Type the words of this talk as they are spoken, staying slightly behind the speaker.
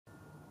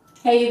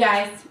Hey you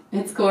guys,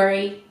 it's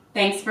Cori.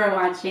 Thanks for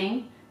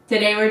watching.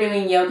 Today we're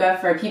doing yoga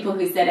for people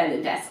who sit at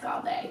a desk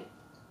all day.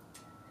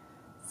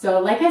 So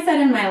like I said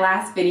in my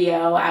last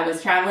video, I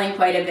was traveling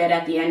quite a bit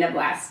at the end of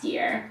last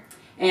year.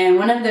 And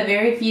one of the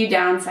very few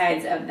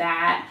downsides of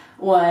that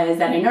was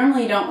that I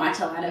normally don't watch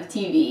a lot of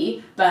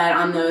TV, but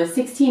on those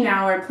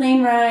 16-hour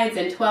plane rides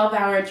and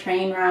 12-hour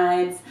train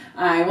rides,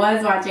 I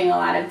was watching a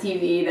lot of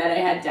TV that I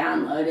had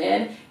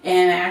downloaded,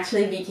 and I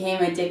actually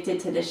became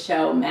addicted to the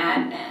show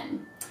Mad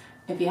Men.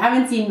 If you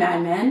haven't seen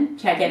Mad Men,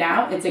 check it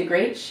out. It's a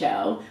great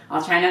show.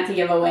 I'll try not to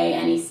give away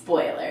any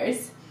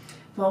spoilers.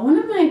 But one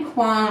of my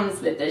qualms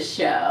with the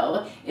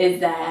show is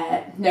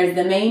that there's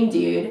the main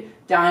dude,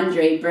 Don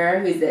Draper,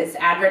 who's this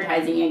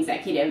advertising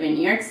executive in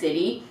New York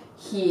City.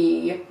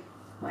 He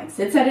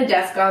sits at a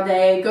desk all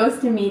day,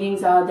 goes to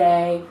meetings all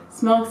day,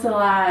 smokes a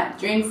lot,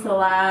 drinks a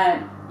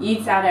lot,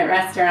 eats out at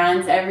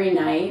restaurants every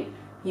night.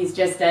 He's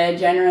just a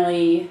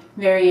generally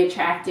very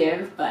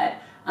attractive but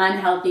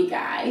unhealthy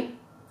guy.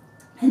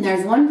 And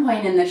there's one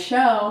point in the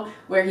show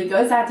where he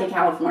goes out to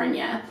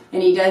California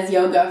and he does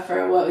yoga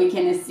for what we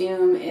can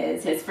assume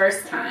is his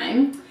first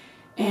time.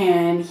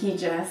 And he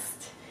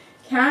just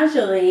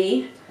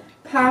casually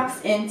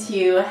pops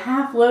into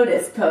half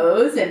lotus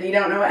pose. If you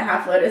don't know what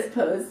half lotus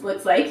pose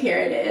looks like, here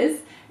it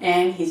is.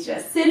 And he's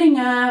just sitting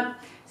up,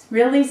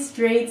 really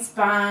straight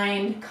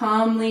spined,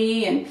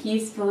 calmly and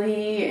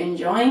peacefully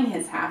enjoying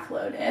his half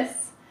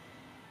lotus.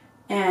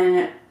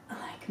 And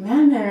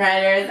Mad Men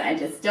writers, I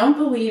just don't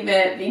believe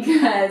it,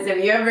 because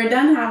if you ever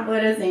done half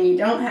lotus and you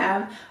don't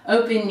have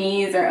open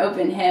knees or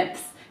open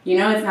hips, you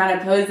know it's not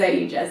a pose that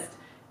you just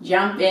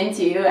jump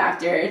into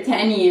after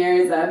 10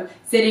 years of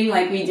sitting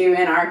like we do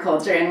in our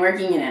culture and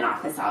working in an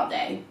office all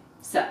day.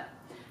 So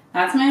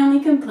that's my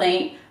only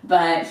complaint,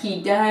 but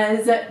he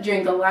does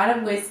drink a lot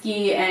of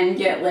whiskey and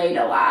get laid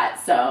a lot.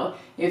 So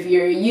if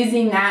you're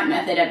using that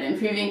method of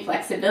improving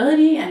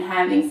flexibility and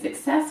having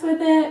success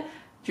with it,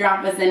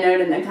 drop us a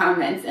note in the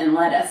comments and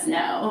let us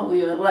know.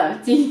 We would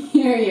love to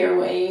hear your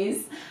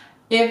ways.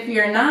 If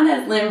you're not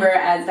as limber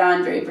as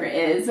Don Draper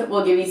is,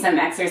 we'll give you some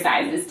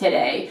exercises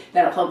today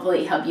that'll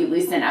hopefully help you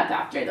loosen up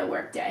after the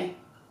workday.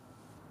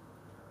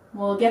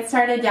 We'll get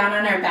started down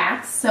on our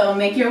backs, so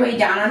make your way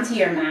down onto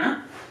your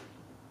mat.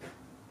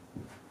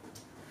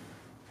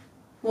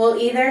 We'll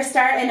either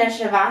start in a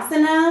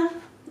Shavasana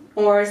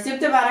or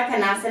Supta Baddha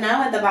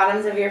Konasana with the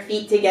bottoms of your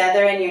feet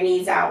together and your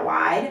knees out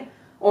wide,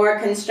 or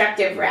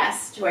constructive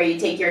rest, where you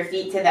take your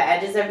feet to the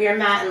edges of your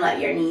mat and let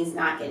your knees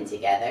knock in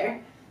together.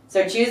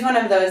 So choose one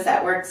of those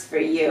that works for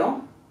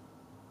you.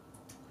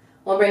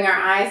 We'll bring our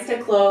eyes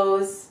to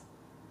close.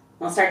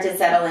 We'll start to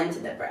settle into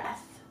the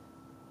breath.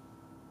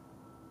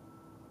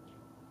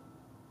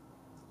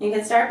 You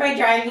can start by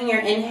driving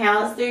your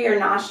inhales through your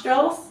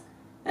nostrils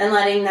and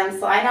letting them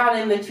slide out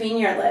in between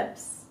your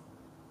lips.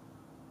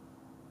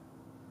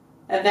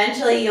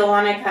 Eventually, you'll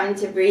want to come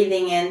to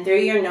breathing in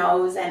through your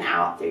nose and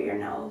out through your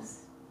nose.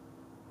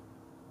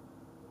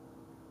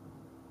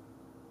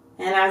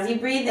 And as you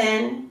breathe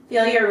in,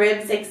 feel your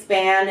ribs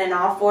expand in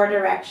all four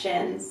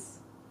directions.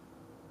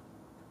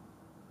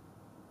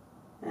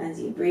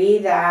 As you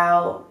breathe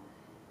out,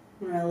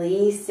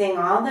 releasing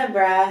all the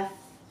breath,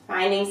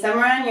 finding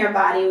somewhere on your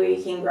body where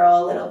you can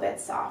grow a little bit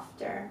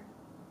softer.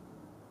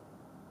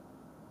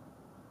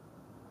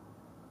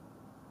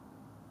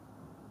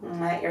 And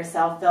let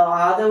yourself fill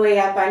all the way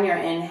up on your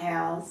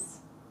inhales.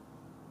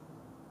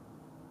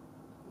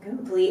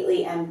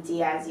 Completely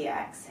empty as you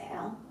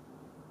exhale.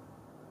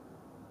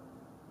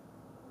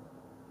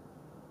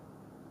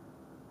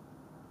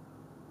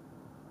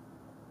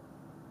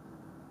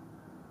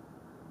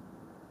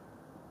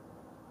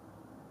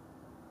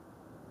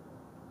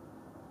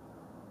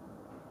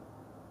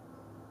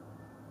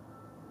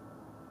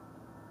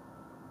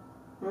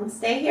 And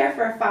stay here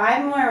for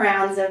 5 more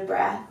rounds of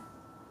breath,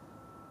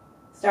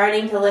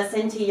 starting to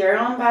listen to your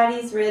own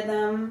body's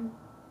rhythm,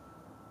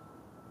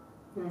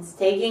 and it's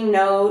taking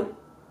note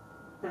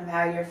of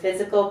how your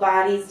physical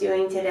body's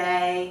doing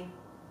today,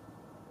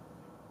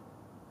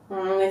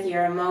 along with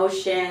your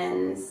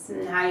emotions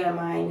and how your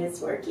mind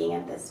is working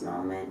at this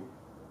moment.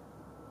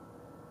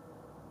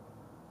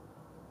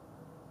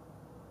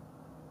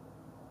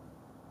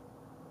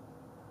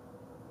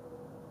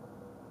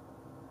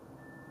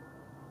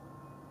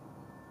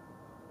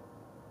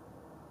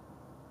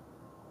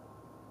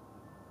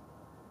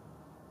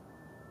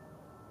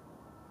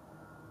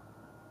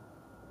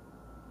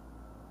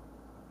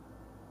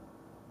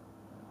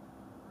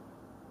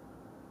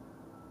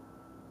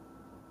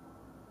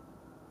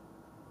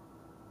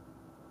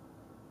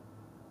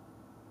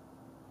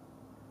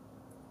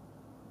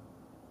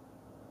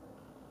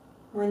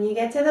 When you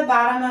get to the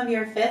bottom of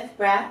your 5th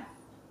breath,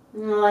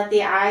 let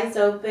the eyes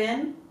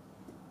open.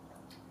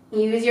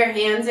 Use your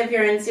hands if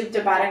you're in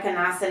Supta Baddha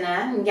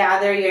Konasana and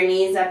gather your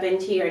knees up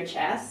into your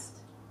chest.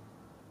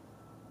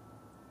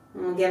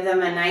 And we'll give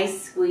them a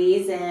nice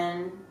squeeze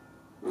in,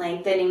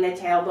 lengthening the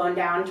tailbone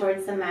down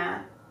towards the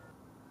mat.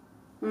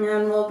 And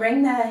then we'll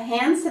bring the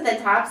hands to the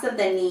tops of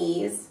the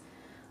knees.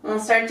 We'll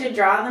start to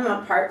draw them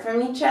apart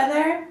from each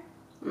other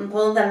And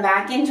pull them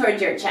back in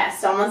towards your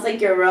chest, almost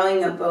like you're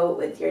rowing a boat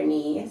with your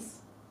knees.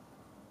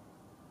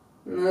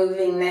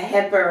 Moving the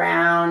hip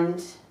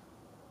around,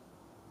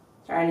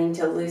 starting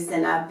to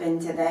loosen up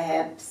into the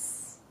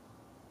hips.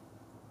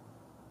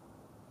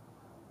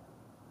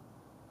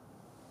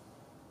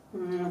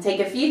 And we'll take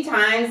a few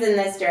times in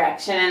this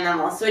direction and then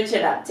we'll switch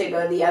it up to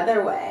go the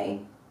other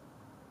way.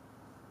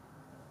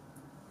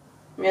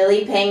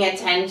 Really paying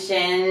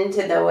attention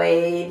to the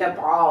way the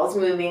ball's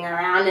moving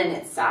around in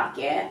its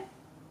socket.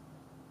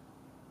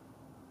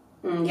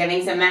 And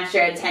giving some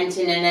extra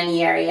attention in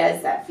any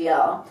areas that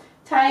feel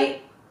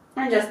tight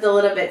or just a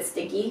little bit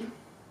sticky.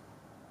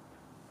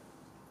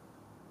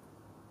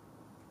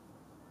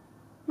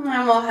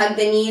 And we'll hug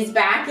the knees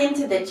back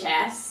into the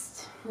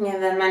chest.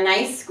 Give them a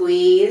nice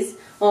squeeze.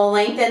 We'll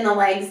lengthen the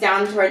legs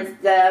down towards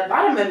the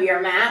bottom of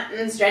your mat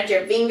and stretch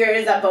your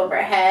fingers up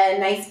overhead.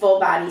 Nice full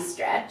body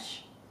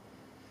stretch.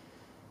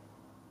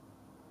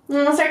 And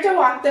we'll start to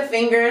walk the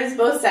fingers,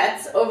 both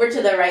sets, over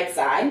to the right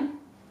side.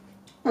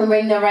 We'll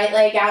bring the right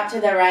leg out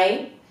to the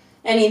right,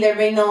 and either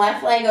bring the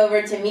left leg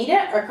over to meet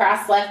it or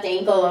cross left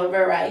ankle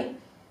over right.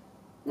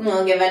 And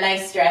we'll give a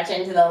nice stretch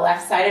into the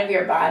left side of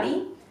your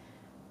body,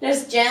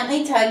 just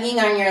gently tugging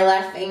on your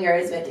left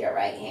fingers with your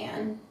right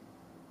hand.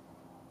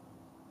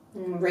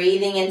 And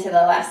breathing into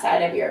the left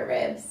side of your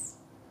ribs,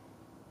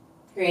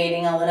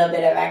 creating a little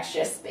bit of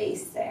extra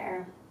space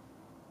there.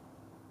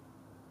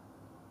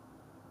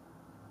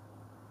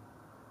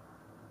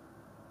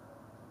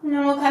 And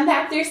then we'll come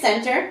back through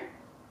center.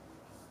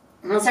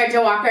 We'll start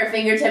to walk our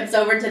fingertips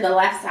over to the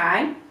left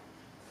side.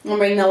 We'll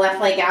bring the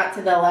left leg out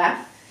to the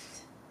left.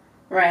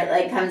 Right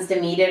leg comes to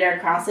meet it or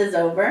crosses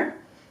over.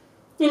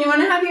 And you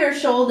want to have your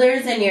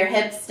shoulders and your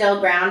hips still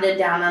grounded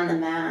down on the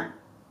mat.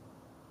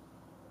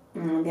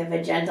 And we'll give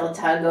a gentle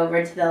tug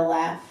over to the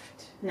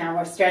left. Now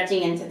we're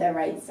stretching into the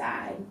right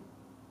side.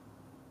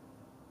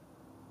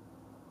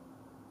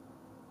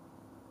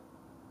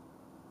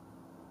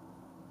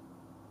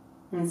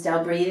 And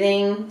still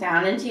breathing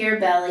down into your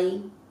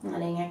belly,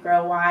 letting it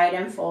grow wide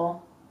and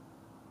full.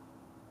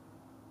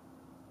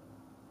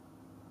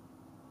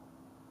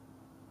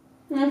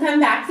 And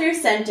come back through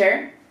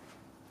center.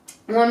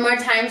 One more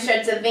time,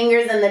 stretch the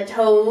fingers and the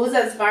toes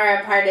as far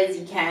apart as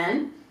you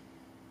can.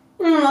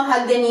 And we'll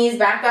hug the knees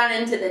back on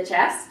into the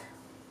chest.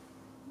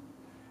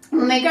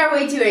 We'll make our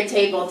way to a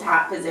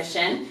tabletop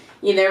position,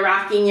 either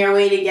rocking your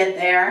way to get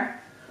there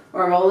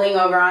or rolling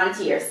over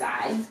onto your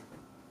side.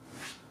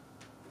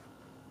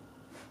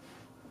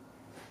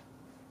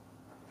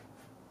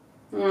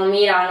 And we'll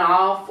meet on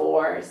all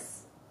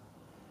fours.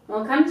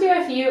 We'll come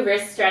to a few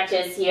wrist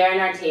stretches here in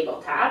our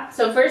tabletop.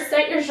 So first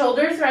set your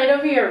shoulders right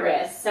over your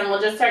wrists, and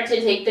we'll just start to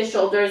take the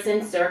shoulders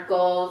in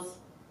circles,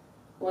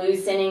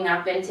 loosening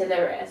up into the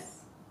wrists.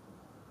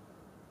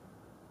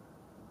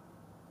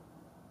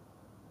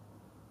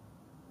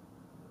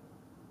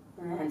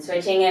 And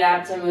switching it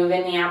up to move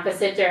in the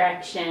opposite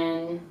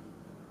direction.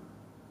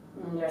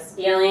 And just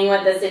feeling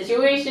what the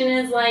situation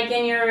is like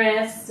in your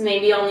wrists,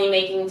 maybe only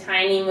making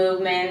tiny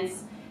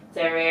movements.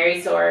 They're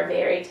very sore,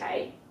 very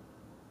tight.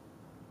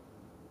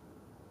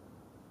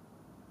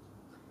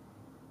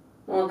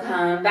 We'll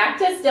come back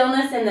to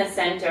stillness in the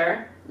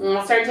center. And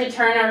we'll start to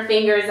turn our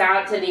fingers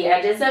out to the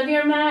edges of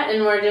your mat,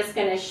 and we're just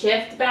going to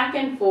shift back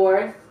and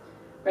forth,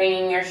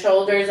 bringing your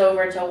shoulders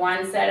over to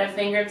one set of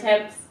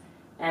fingertips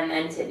and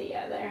then to the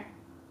other.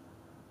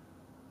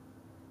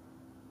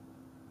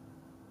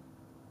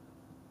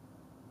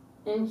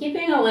 And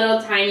keeping a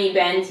little tiny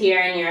bend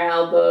here in your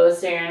elbows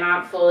so you're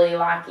not fully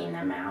locking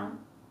them out.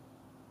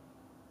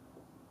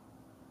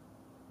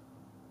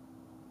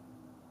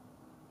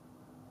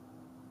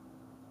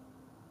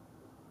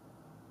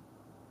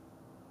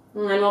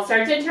 And then we'll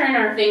start to turn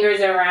our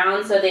fingers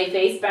around so they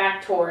face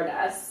back toward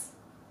us,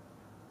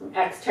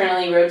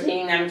 externally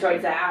rotating them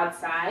towards the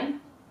outside.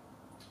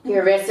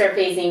 Your wrists are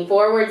facing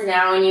forwards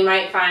now, and you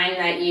might find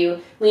that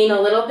you lean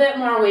a little bit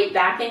more weight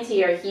back into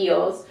your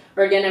heels.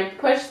 We're going to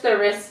push the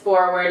wrists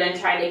forward and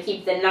try to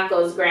keep the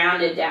knuckles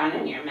grounded down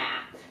in your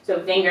mat.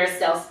 So fingers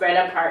still spread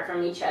apart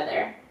from each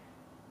other.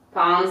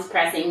 Palms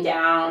pressing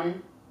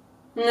down.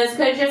 And this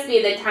could just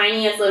be the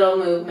tiniest little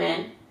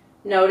movement.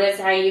 Notice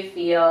how you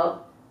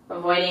feel,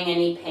 avoiding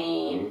any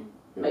pain,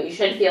 but you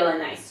should feel a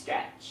nice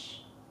stretch.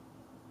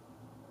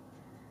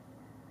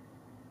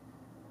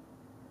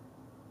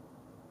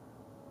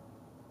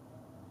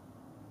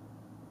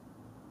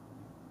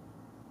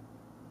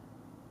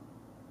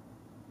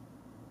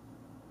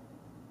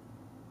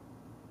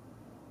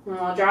 And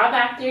we'll draw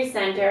back through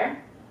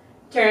center,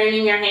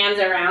 turning your hands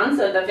around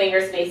so the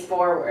fingers face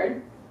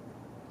forward.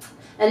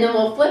 And then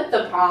we'll flip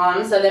the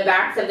palms so the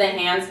backs of the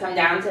hands come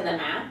down to the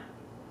mat.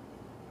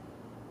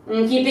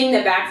 And keeping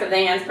the backs of the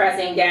hands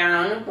pressing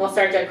down, we'll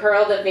start to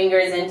curl the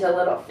fingers into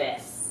little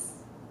fists.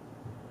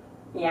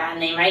 Yeah,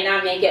 and they might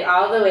not make it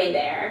all the way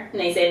there. And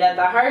they say that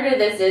the harder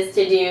this is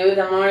to do,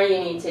 the more you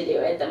need to do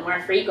it, the more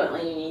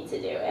frequently you need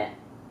to do it.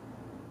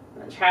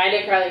 And try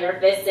to curl your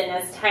fists in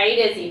as tight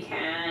as you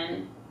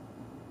can.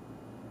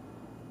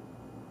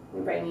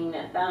 Bringing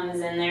the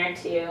thumbs in there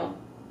too.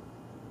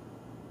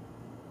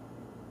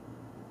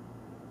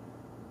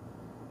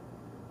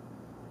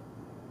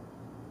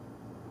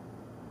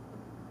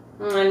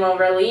 And then we'll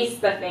release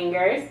the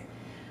fingers.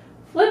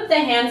 Flip the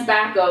hands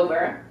back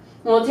over.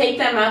 We'll take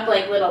them up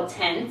like little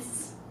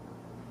tents,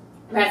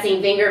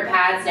 pressing finger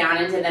pads down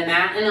into the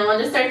mat, and then we'll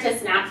just start to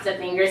snap the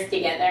fingers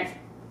together.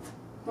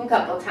 A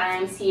couple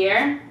times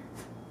here.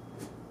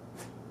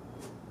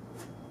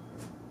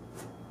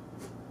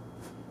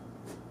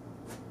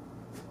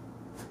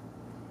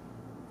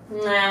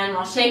 And then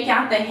we'll shake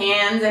out the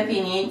hands if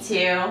you need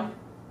to.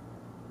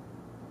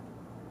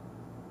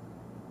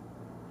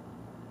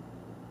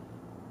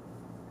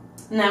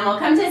 And then we'll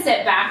come to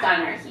sit back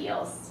on our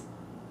heels.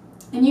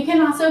 And you can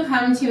also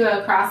come to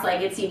a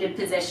cross-legged seated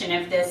position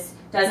if this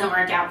doesn't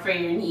work out for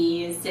your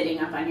knees, sitting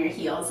up on your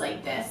heels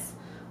like this.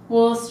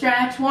 We'll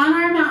stretch one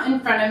arm out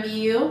in front of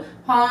you,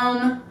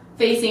 palm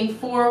facing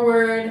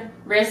forward,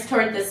 wrist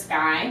toward the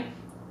sky.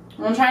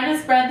 We'll try to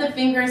spread the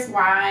fingers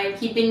wide,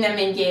 keeping them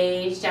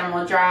engaged, and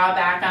we'll draw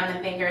back on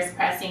the fingers,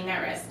 pressing the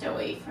wrist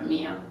away from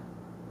you.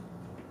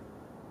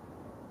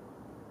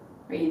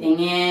 Breathing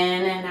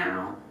in and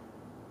out.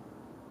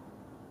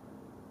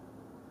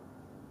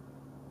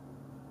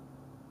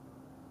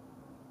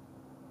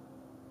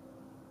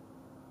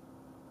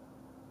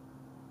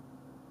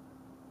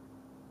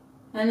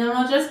 And then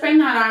we'll just bring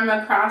that arm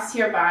across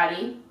your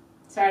body,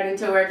 starting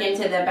to work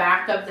into the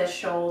back of the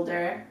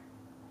shoulder,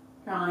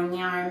 drawing the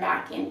arm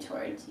back in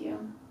towards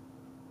you.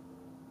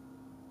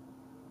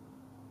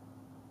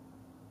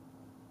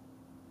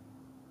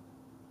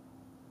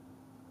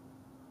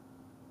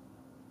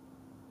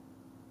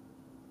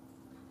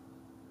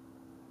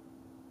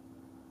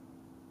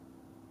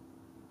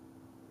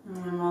 And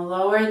then we'll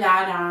lower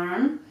that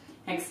arm,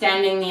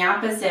 extending the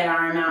opposite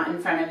arm out in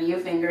front of you,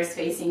 fingers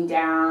facing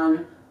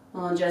down.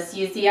 We'll just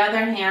use the other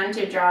hand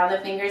to draw the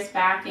fingers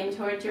back in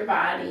towards your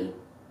body.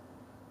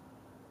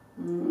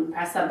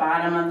 Press the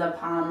bottom of the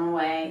palm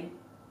away.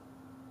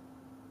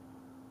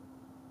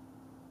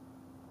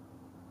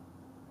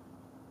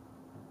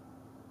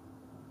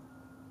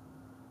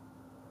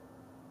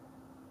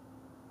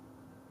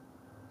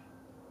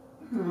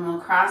 And we'll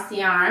cross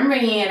the arm,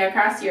 bringing it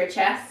across your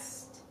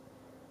chest,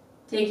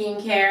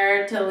 taking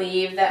care to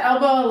leave the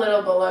elbow a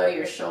little below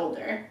your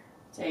shoulder.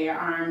 So your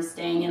arm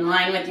staying in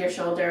line with your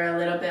shoulder a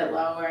little bit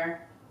lower.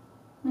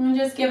 And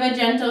just give a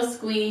gentle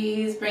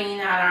squeeze, bringing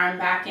that arm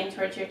back in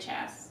towards your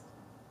chest.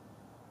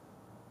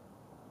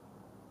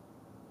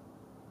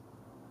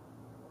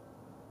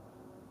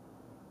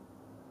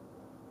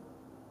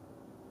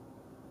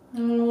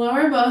 And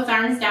lower both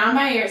arms down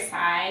by your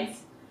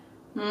sides.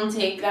 And we'll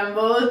take them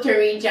both to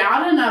reach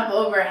out and up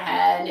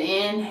overhead.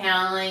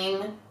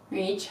 Inhaling,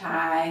 reach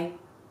high.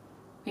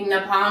 Bring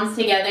the palms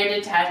together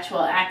to touch.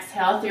 We'll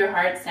exhale through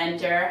heart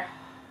center.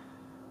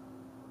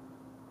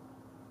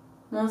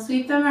 We'll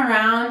sweep them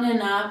around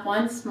and up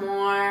once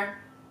more.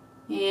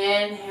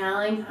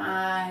 Inhaling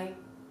high.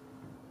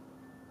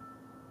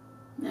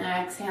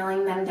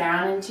 Exhaling them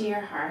down into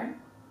your heart.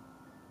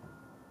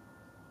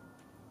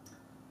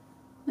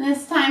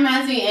 This time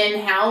as we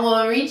inhale,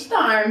 we'll reach the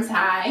arms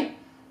high.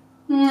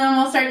 And then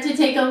we'll start to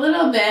take a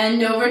little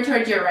bend over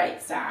towards your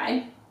right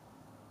side.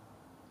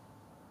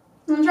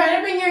 And try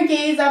to bring your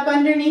gaze up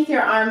underneath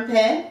your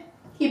armpit,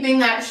 keeping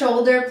that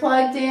shoulder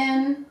plugged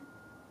in.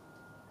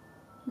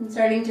 And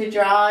starting to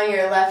draw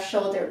your left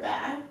shoulder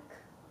back.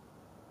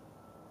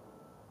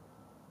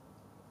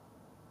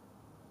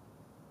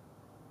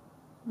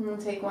 And we'll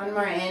take one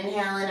more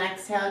inhale and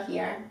exhale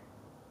here.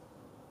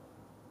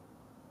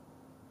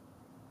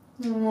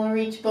 And we'll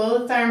reach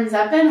both arms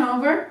up and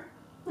over.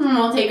 And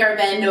we'll take our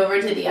bend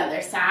over to the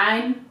other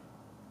side.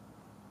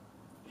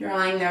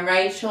 Drawing the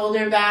right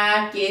shoulder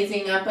back,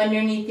 gazing up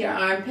underneath your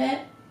armpit.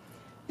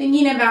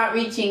 Thinking about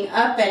reaching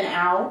up and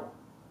out,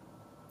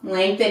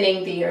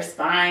 lengthening through your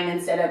spine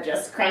instead of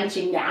just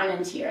crunching down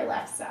into your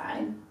left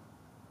side.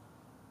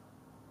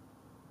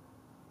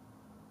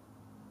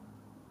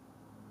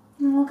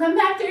 And we'll come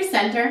back through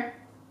center.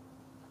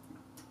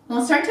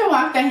 We'll start to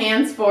walk the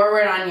hands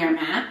forward on your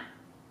mat.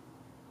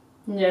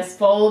 And just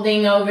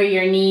folding over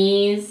your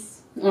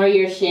knees or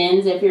your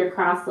shins if you're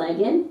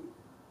cross-legged.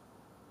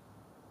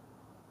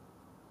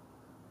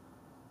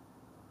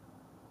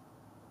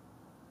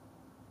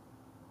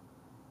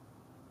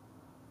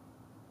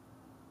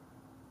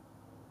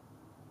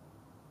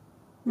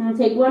 And we'll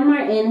take one more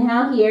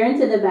inhale here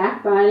into the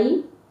back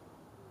body.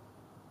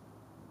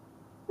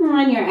 And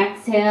on your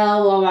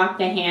exhale, we'll walk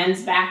the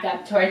hands back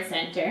up towards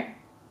center.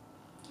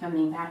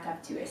 Coming back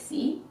up to a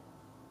seat.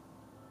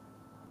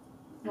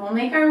 We'll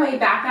make our way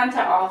back onto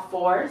all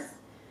fours.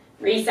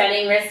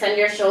 Resetting wrists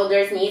under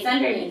shoulders, knees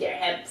underneath your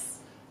hips.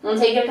 We'll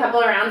take a couple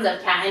of rounds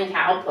of cat and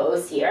cow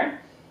pose here.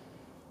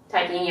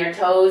 Tucking your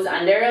toes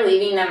under,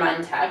 leaving them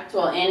untucked.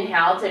 We'll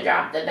inhale to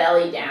drop the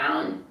belly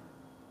down.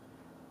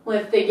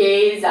 Lift the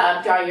gaze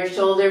up, draw your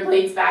shoulder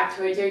blades back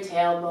towards your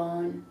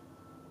tailbone.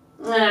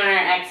 And on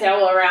our exhale,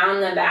 we'll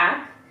round the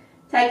back,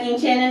 tucking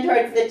chin in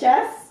towards the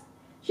chest,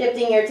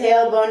 shifting your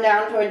tailbone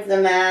down towards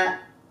the mat.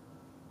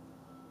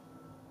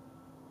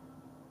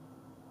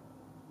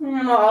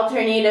 And we'll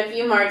alternate a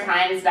few more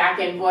times back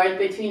and forth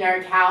between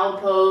our cow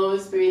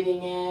pose,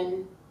 breathing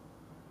in,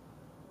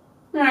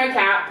 Our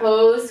cat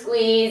pose,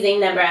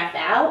 squeezing the breath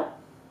out.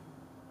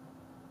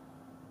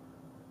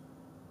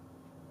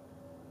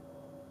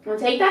 We'll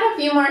take that a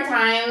few more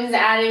times,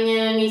 adding in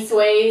any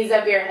sways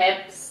of your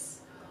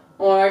hips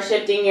or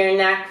shifting your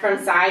neck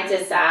from side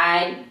to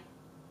side.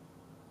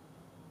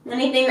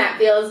 Anything that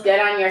feels good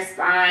on your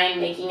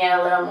spine, making it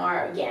a little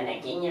more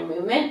organic in your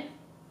movement.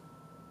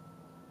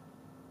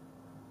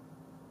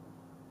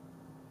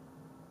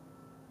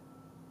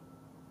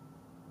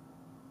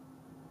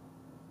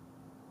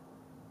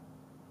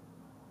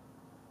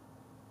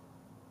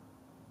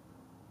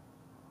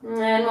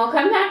 And we'll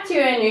come back to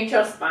a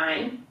neutral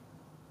spine.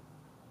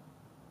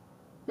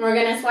 We're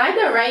going to slide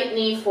the right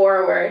knee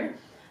forward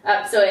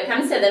up so it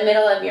comes to the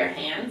middle of your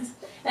hands.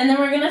 And then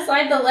we're going to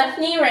slide the left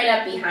knee right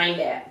up behind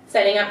it,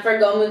 setting up for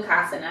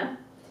Gomukhasana.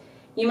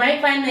 You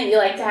might find that you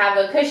like to have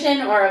a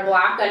cushion or a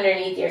block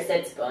underneath your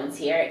sits bones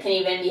here. It can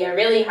even be a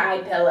really high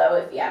pillow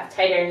if you have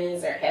tighter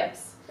knees or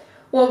hips.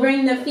 We'll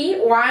bring the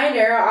feet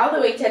wider all the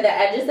way to the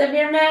edges of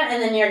your mat,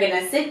 and then you're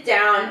going to sit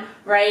down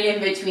right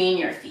in between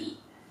your feet.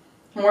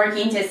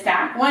 Working to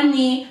stack one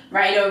knee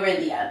right over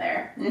the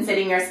other. And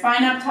sitting your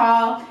spine up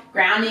tall,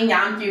 grounding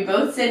down through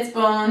both sits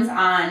bones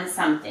on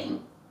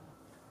something.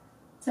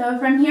 So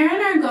from here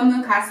in our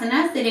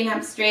Gomukhasana, sitting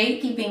up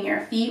straight, keeping your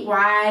feet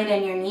wide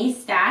and your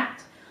knees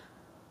stacked,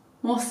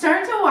 we'll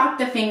start to walk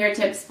the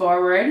fingertips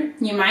forward.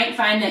 You might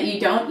find that you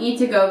don't need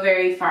to go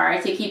very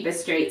far to keep a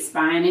straight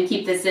spine and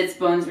keep the sits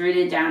bones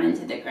rooted down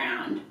into the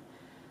ground.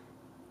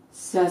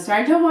 So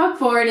start to walk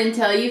forward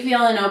until you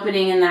feel an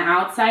opening in the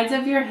outsides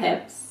of your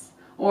hips,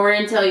 or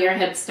until your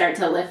hips start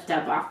to lift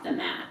up off the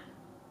mat.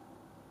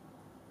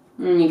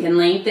 And you can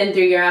lengthen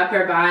through your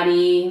upper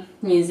body,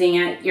 using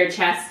your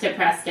chest to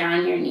press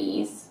down your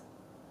knees.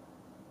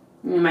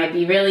 You might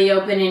be really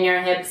open in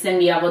your hips and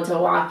be able to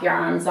walk your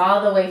arms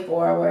all the way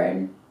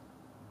forward.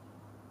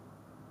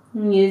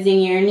 And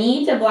using your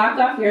knee to block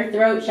off your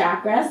throat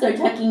chakra, so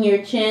tucking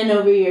your chin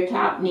over your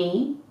top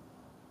knee.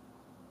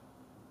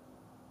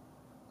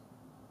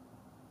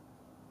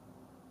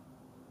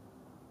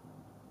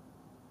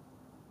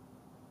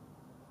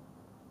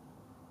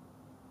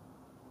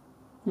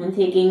 And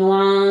taking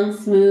long,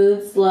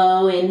 smooth,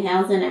 slow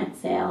inhales and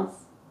exhales.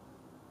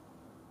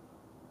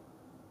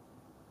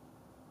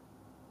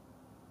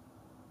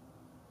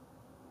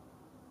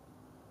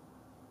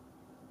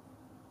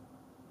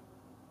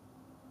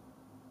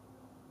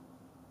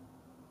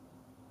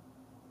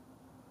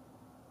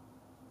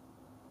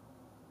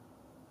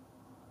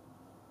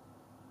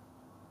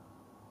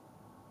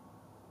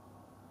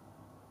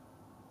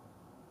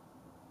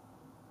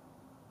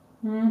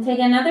 And take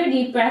another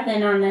deep breath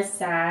in on this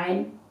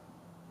side.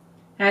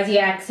 As you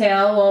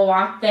exhale, we'll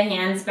walk the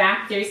hands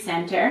back through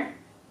center.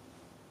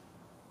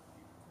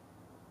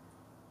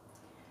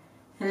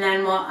 And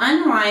then we'll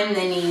unwind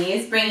the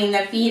knees, bringing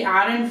the feet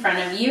out in front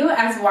of you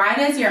as wide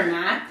as your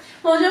mat.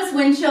 We'll just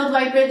windshield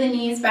wiper the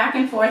knees back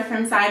and forth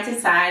from side to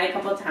side a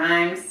couple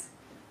times.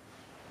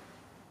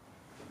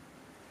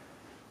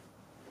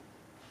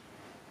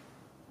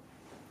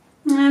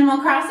 And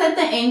we'll cross at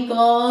the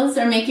ankles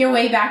or make your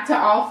way back to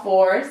all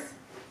fours.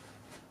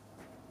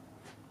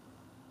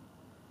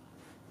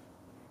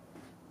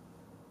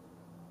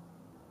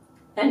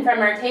 And from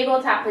our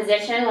tabletop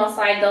position, we'll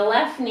slide the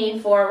left knee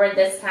forward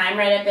this time,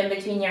 right up in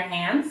between your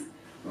hands.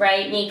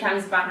 Right knee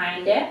comes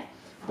behind it.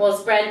 We'll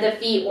spread the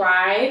feet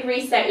wide,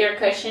 reset your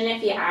cushion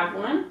if you have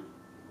one.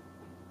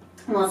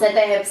 And we'll set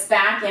the hips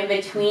back in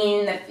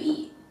between the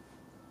feet.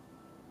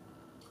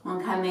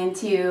 We'll come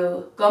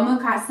into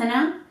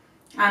Gomukhasana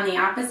on the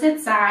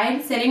opposite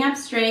side, sitting up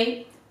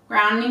straight,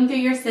 grounding through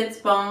your sits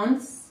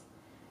bones.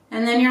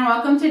 And then you're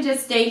welcome to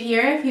just stay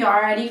here if you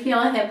already feel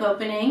a hip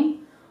opening.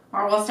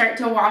 Or we'll start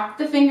to walk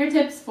the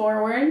fingertips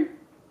forward,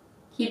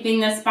 keeping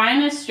the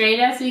spine as straight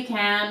as we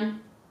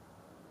can.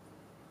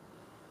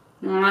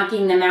 And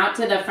walking them out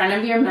to the front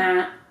of your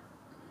mat,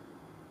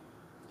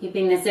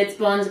 keeping the sits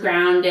bones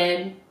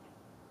grounded.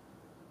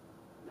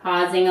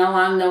 Pausing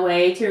along the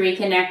way to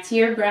reconnect to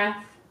your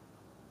breath.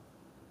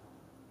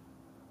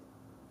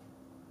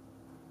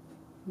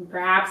 And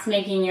perhaps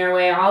making your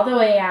way all the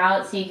way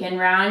out so you can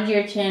round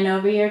your chin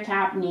over your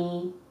top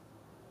knee.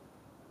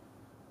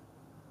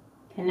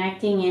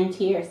 Connecting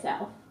into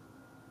yourself.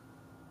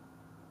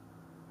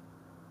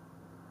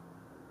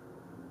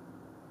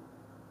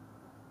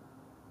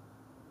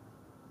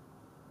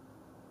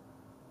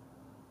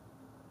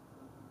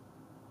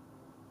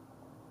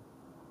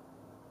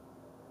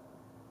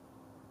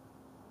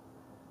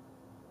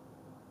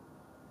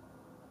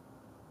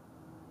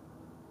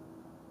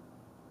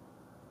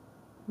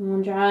 And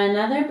we'll draw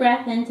another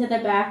breath into the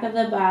back of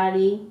the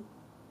body.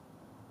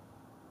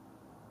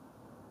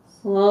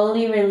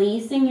 Slowly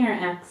releasing your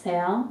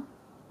exhale.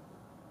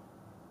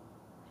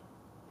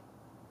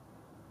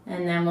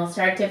 And then we'll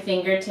start to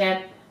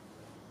fingertip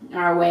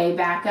our way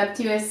back up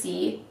to a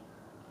seat.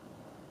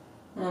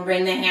 We'll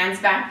bring the hands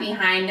back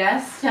behind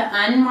us to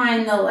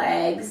unwind the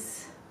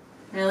legs.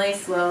 Really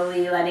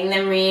slowly, letting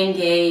them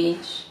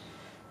re-engage.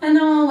 And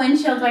then we'll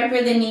windshield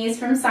wiper the knees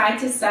from side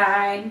to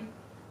side.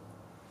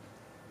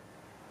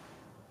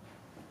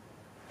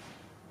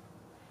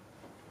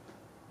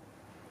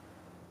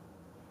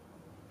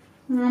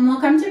 And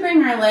we'll come to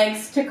bring our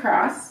legs to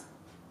cross.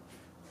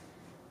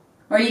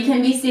 Or you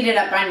can be seated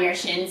up on your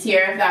shins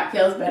here if that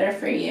feels better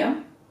for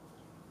you.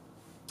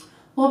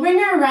 We'll bring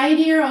our right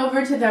ear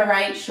over to the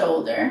right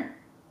shoulder,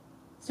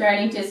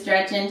 starting to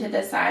stretch into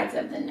the sides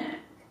of the neck.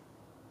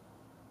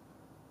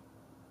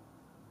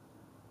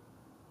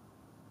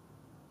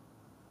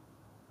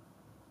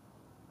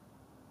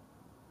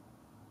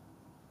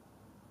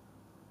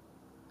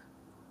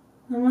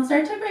 And we'll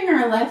start to bring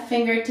our left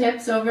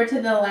fingertips over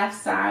to the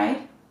left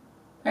side,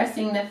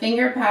 pressing the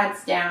finger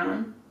pads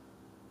down.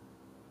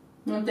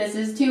 If this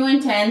is too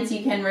intense,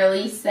 you can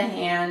release the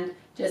hand,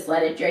 just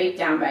let it drape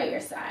down by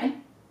your side.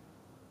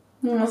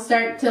 And we'll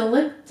start to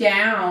look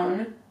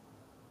down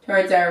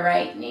towards our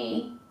right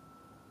knee.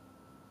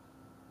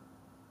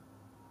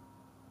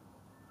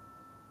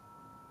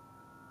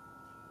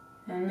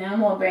 And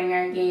then we'll bring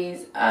our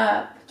gaze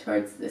up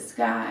towards the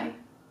sky.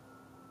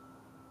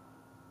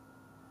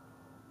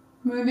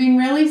 Moving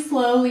really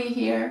slowly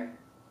here,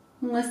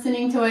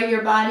 listening to what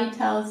your body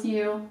tells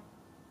you.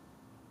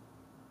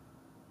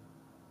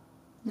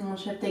 And we'll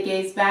shift the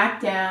gaze back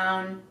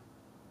down.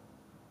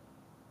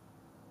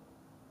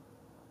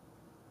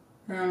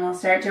 And we'll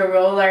start to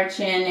roll our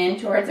chin in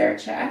towards our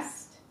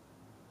chest.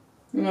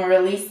 And we'll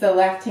release the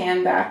left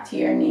hand back to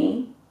your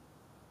knee.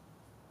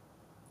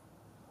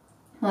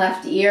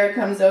 Left ear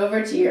comes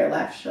over to your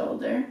left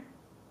shoulder.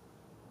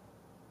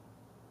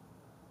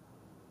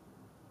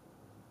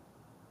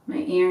 My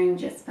earring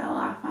just fell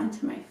off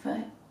onto my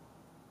foot.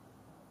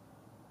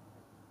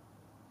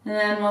 And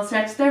then we'll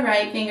stretch the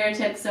right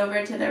fingertips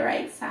over to the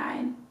right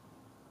side.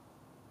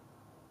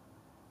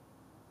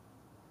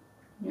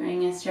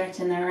 Doing a stretch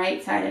in the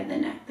right side of the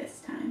neck this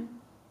time.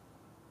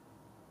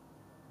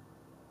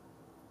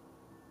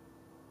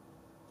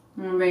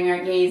 And we'll bring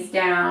our gaze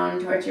down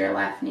towards your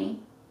left knee.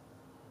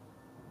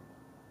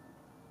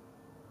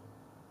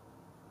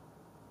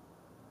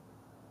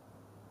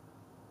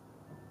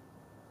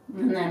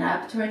 And then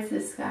up towards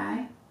the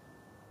sky.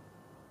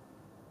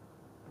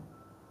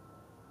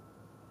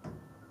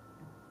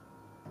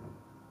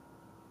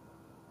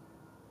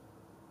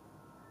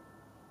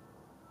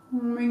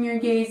 And bring your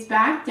gaze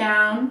back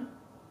down.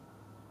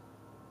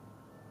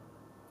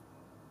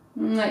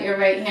 And let your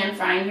right hand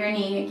find your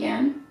knee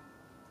again.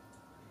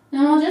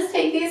 And we'll just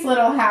take these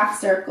little half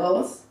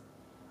circles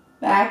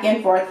back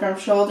and forth from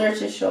shoulder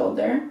to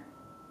shoulder.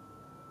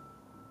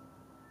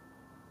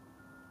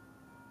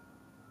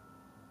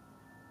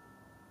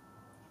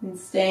 And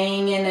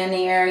staying in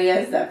any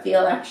areas that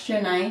feel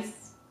extra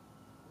nice.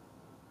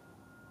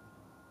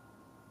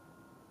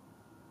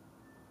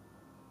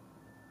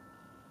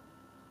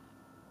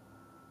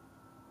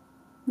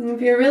 And if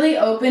you're really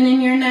open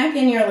in your neck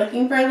and you're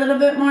looking for a little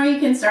bit more, you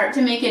can start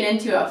to make it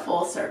into a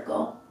full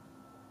circle.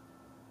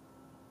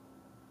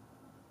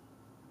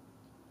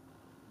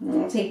 And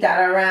we'll take that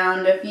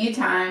around a few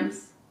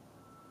times.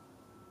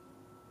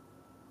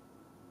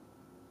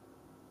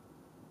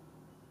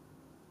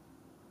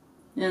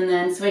 And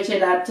then switch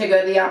it up to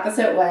go the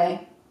opposite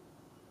way.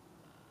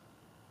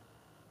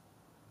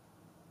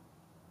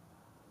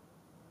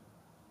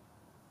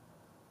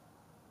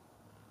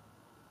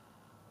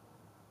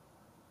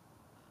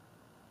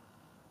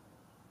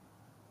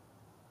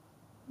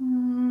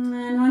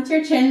 And once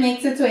your chin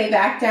makes its way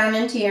back down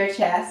into your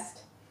chest,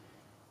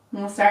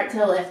 we'll start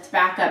to lift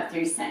back up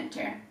through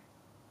center.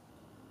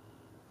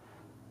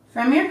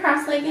 From your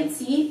cross-legged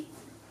seat,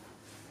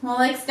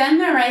 we'll extend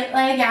the right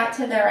leg out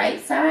to the right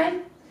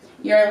side.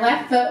 Your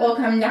left foot will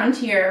come down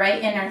to your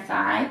right inner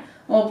thigh.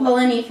 We'll pull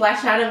any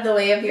flesh out of the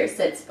way of your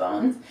sits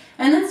bones.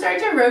 And then start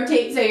to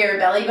rotate so your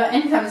belly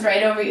button comes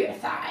right over your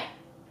thigh.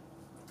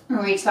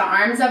 And reach the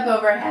arms up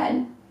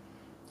overhead.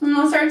 And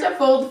we'll start to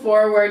fold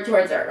forward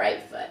towards our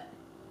right foot.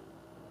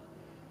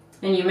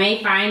 And you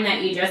may find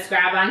that you just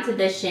grab onto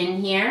the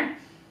shin here.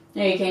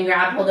 Or you can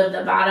grab hold of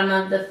the bottom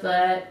of the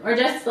foot. Or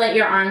just let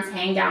your arms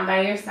hang down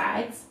by your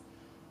sides.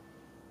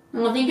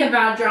 And we'll think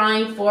about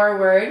drawing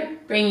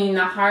forward, bringing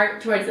the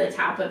heart towards the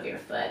top of your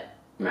foot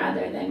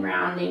rather than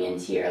rounding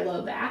into your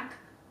low back.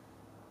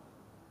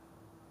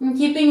 And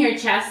keeping your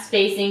chest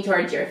facing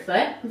towards your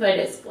foot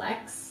is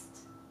flexed,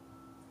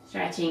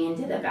 stretching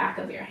into the back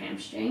of your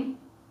hamstring.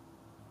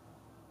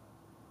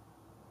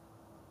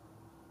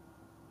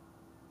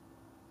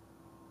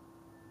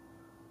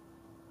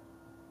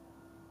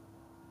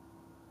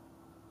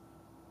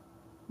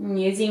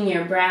 And using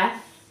your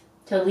breath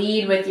to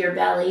lead with your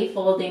belly,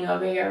 folding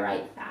over your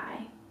right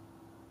thigh.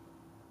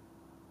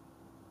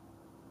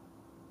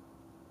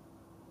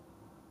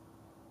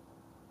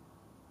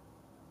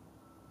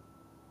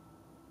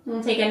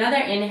 We'll take another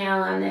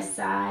inhale on this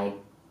side.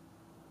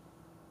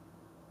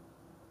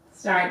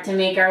 Start to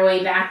make our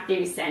way back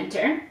through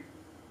center.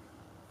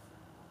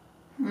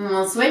 And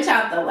we'll switch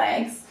out the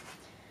legs,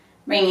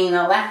 bringing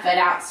the left foot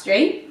out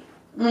straight.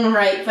 And the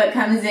right foot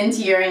comes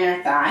into your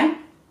inner thigh.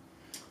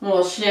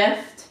 We'll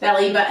shift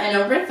belly button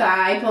over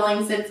thigh,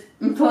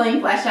 pulling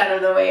flesh out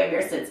of the way of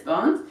your sits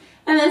bones,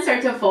 and then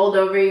start to fold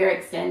over your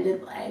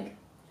extended leg,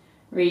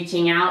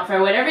 reaching out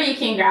for whatever you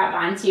can grab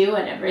onto,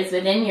 whatever is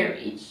within your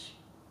reach.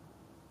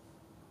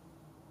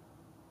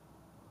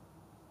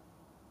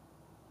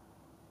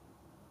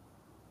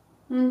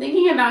 I'm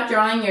thinking about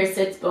drawing your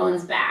sits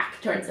bones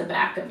back towards the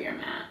back of your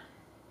mat.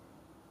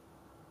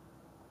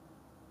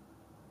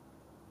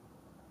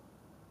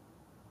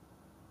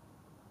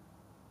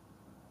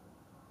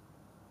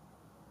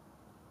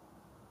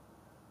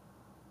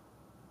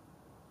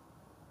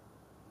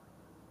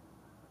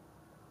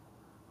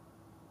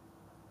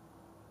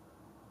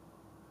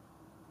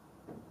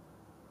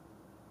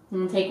 And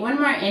we'll take one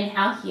more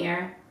inhale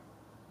here.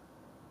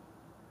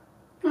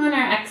 On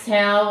our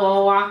exhale,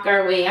 we'll walk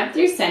our way up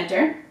through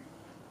center.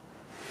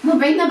 We'll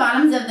bring the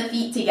bottoms of the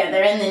feet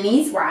together and the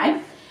knees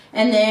wide.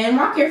 And then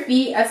walk your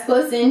feet as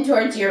close in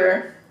towards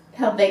your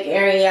pelvic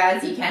area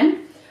as you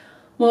can.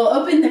 We'll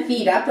open the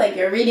feet up like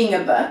you're reading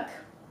a book.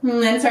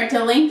 And then start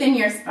to lengthen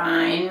your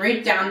spine,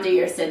 root down through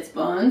your sits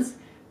bones.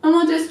 And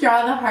we'll just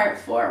draw the heart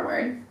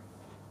forward.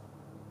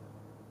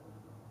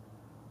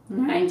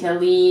 Trying to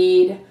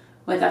lead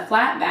with a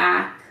flat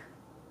back.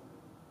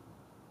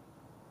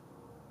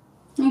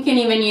 You can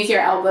even use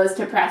your elbows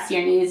to press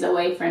your knees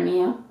away from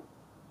you.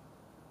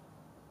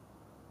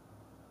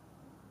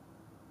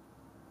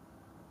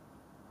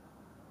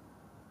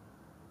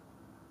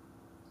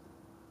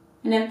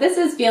 And if this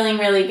is feeling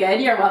really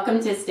good, you're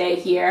welcome to stay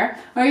here.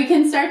 Or you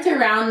can start to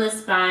round the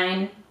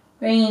spine,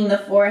 bringing the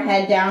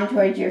forehead down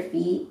towards your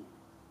feet.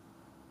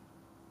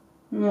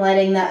 And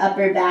letting the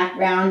upper back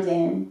round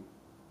in.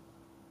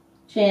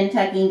 Chin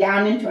tucking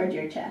down in towards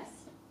your chest.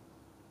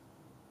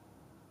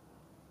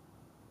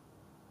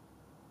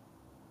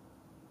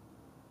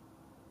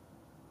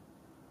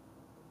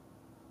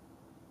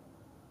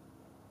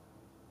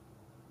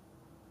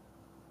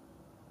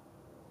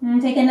 And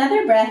take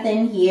another breath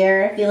in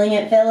here, feeling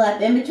it fill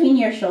up in between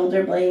your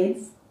shoulder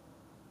blades.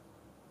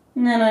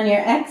 And then on your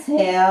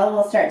exhale,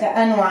 we'll start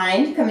to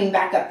unwind, coming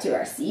back up to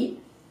our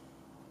seat.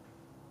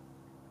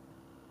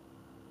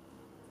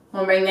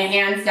 We'll bring the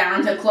hands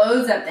down to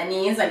close up the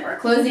knees like we're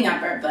closing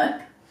up our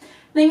book.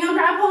 Then you'll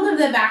grab hold of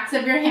the backs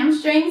of your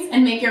hamstrings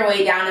and make your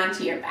way down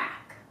onto your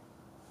back.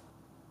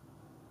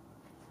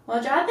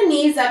 We'll draw the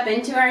knees up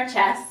into our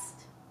chest.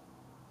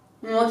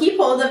 And we'll keep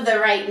hold of the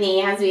right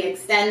knee as we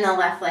extend the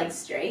left leg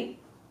straight.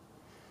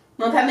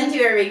 We'll come into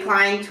a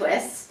reclined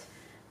twist,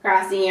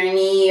 crossing your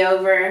knee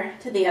over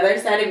to the other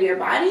side of your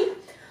body.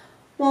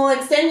 We'll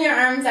extend your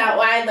arms out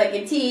wide like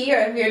a T, or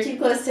if you're too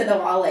close to the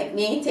wall like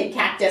me, take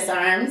cactus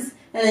arms.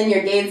 And then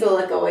your gaze will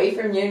look away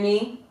from your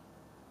knee.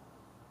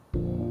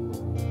 And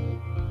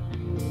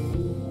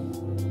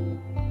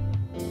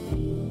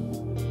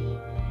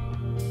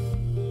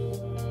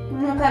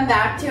we'll come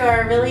back to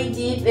our really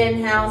deep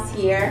inhales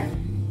here.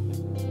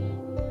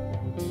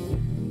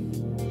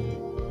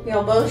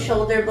 Feel both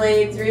shoulder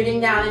blades rooting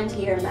down into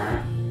your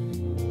mat.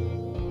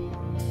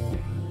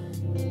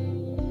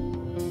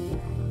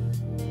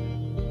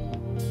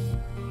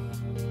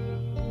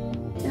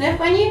 And if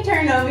when you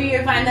turn over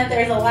you find that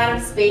there's a lot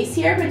of space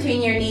here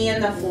between your knee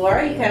and the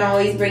floor, you can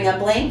always bring a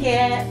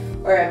blanket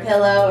or a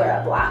pillow or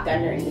a block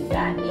underneath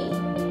that knee.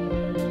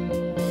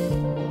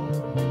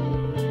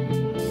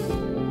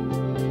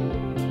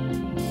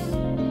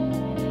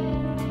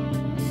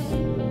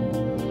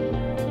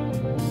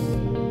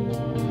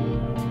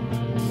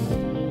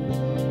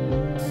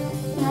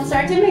 And we'll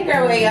start to make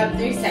our way up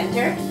through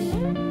center,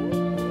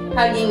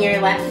 hugging your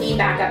left knee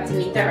back up to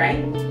meet the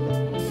right.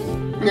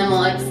 And then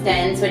we'll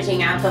extend,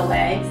 switching out the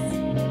legs.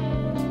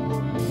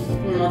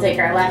 And we'll take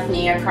our left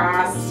knee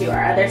across to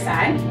our other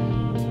side.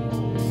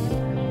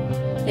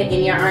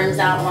 Taking your arms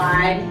out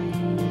wide,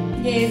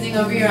 gazing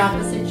over your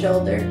opposite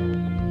shoulder.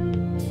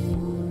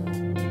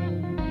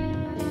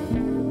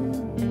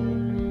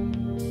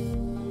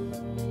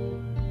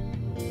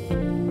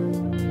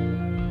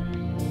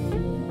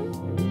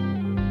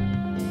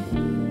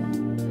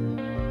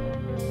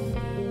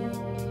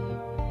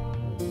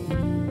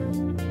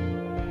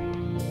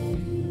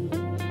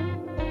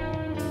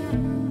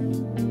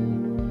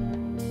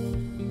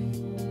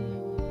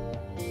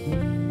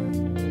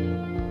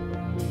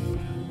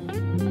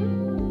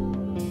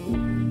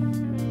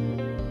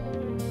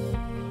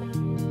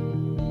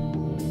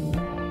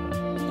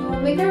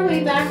 Make our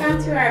way back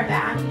onto our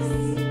backs.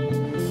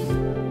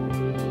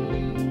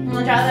 And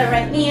we'll draw the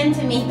right knee in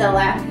to meet the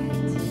left.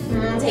 And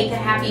we'll take a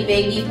happy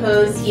baby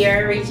pose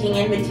here, reaching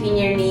in between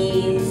your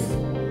knees,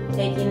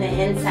 taking the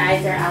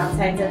insides or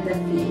outsides of the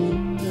feet,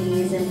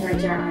 knees in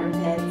towards your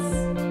armpits.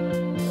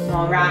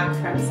 We'll rock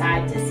from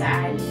side to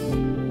side.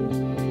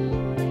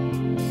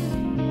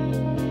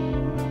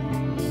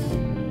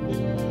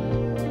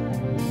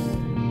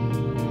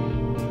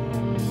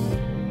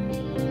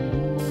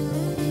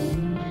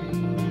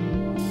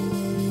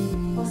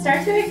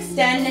 Start to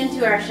extend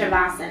into our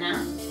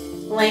Shavasana,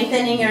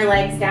 lengthening your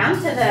legs down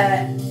to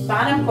the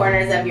bottom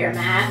corners of your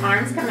mat.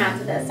 Arms come out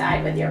to the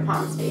side with your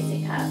palms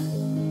facing up.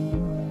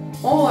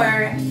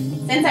 Or,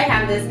 since I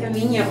have this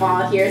convenient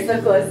wall here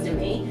so close to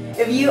me,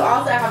 if you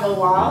also have a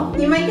wall,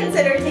 you might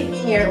consider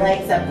taking your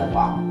legs up the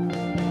wall.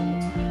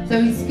 So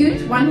you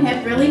scooch one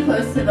hip really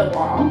close to the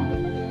wall,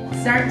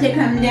 start to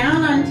come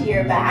down onto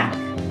your back,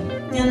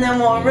 and then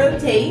we'll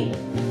rotate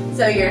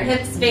so your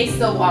hips face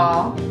the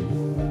wall.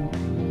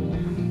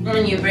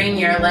 And you bring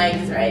your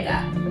legs right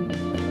up.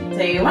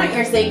 So you want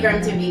your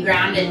sacrum to be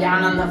grounded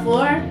down on the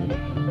floor.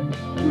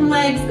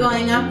 Legs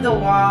going up the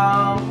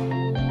wall.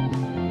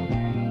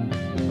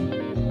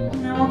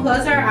 And we'll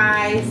close our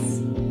eyes,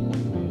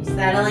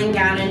 settling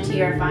down into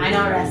your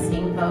final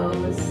resting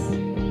pose.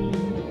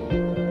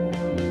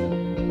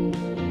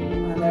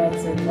 Whether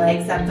it's with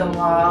legs up the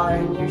wall or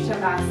in your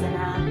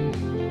Shavasana,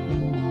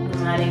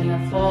 and letting your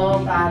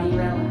full body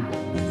relax.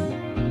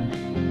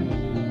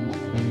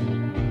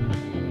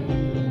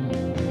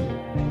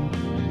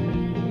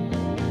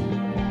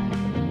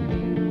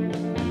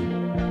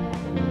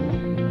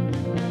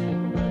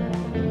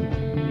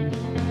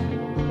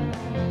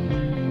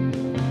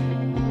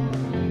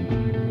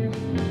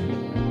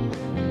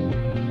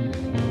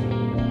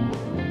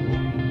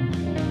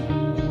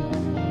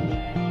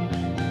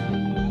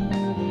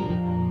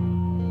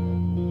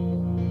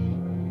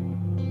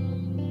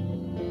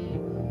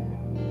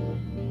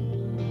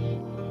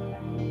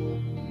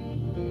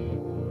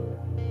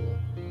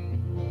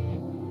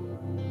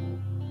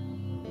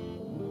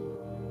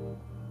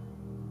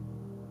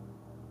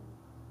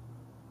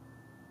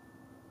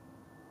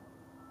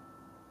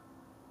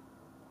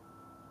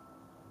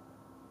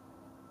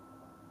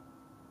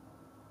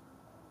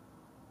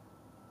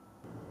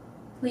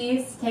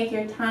 Please take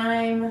your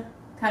time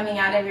coming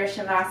out of your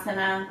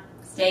Shavasana.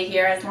 Stay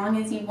here as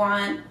long as you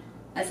want,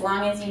 as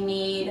long as you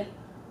need.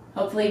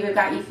 Hopefully we've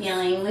got you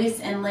feeling loose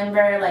and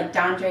limber like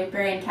Don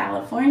Draper in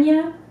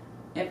California.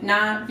 If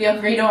not, feel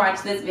free to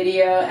watch this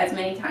video as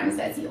many times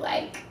as you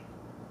like.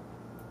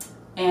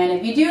 And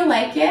if you do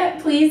like it,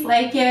 please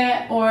like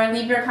it or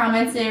leave your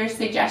comments or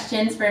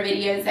suggestions for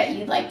videos that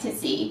you'd like to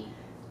see.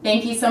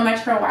 Thank you so much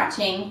for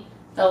watching.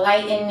 The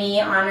light in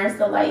me honors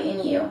the light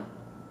in you.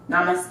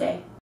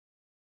 Namaste.